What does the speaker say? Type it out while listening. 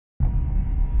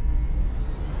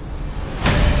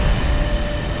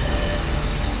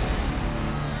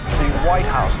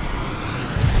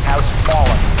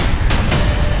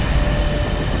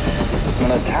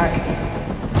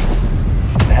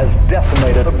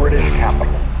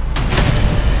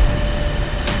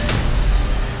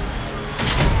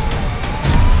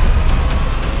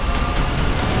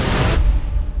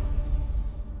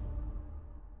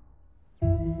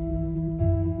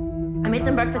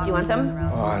breakfast. You want some?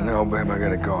 Oh, no, babe, I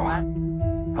gotta go.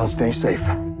 I'll stay safe.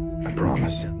 I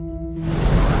promise.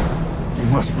 You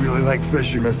must really like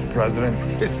fishing, Mr. President.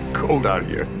 It's cold out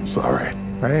here. Sorry.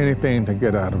 Anything to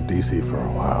get out of D.C. for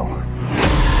a while.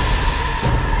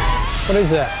 What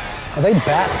is that? Are they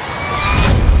bats?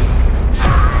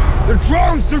 They're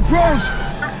drones! They're drones!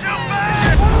 They're too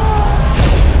bad!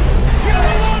 Get out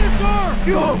of the water, sir!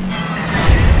 Go!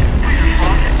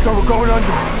 So we're going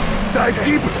under. Dive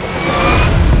deeper.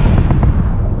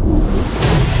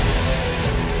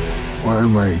 Why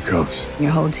am I in cuffs?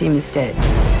 Your whole team is dead.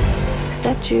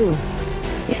 Except you.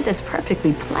 You had this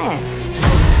perfectly planned.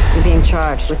 You're being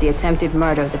charged with the attempted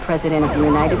murder of the President of the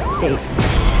United States.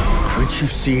 Can't you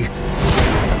see?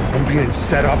 I'm being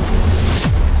set up.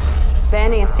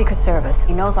 Banning is Secret Service.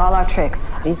 He knows all our tricks.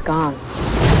 He's gone.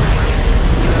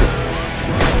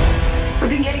 We've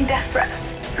been getting death threats.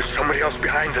 There's somebody else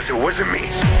behind us. It wasn't me.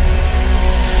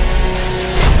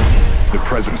 The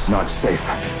president's not safe.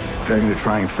 They're gonna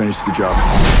try and finish the job.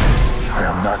 I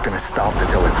am not gonna stop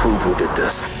until I prove who did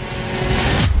this.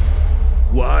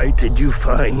 Why did you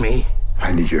find me?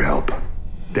 I need your help,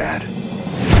 Dad.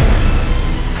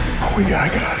 We gotta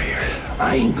get out of here.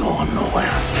 I ain't going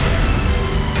nowhere.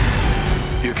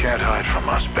 You can't hide from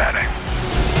us, Banning.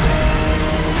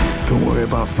 Don't worry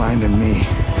about finding me.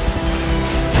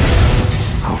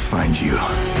 I'll find you.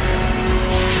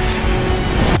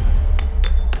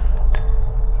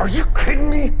 Are you kidding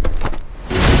me?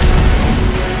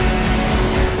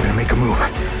 We're gonna make a move.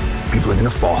 People are gonna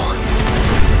fall,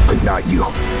 but not you.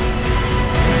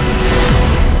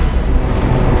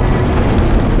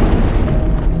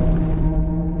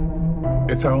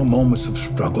 It's our moments of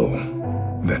struggle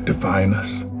that define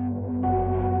us.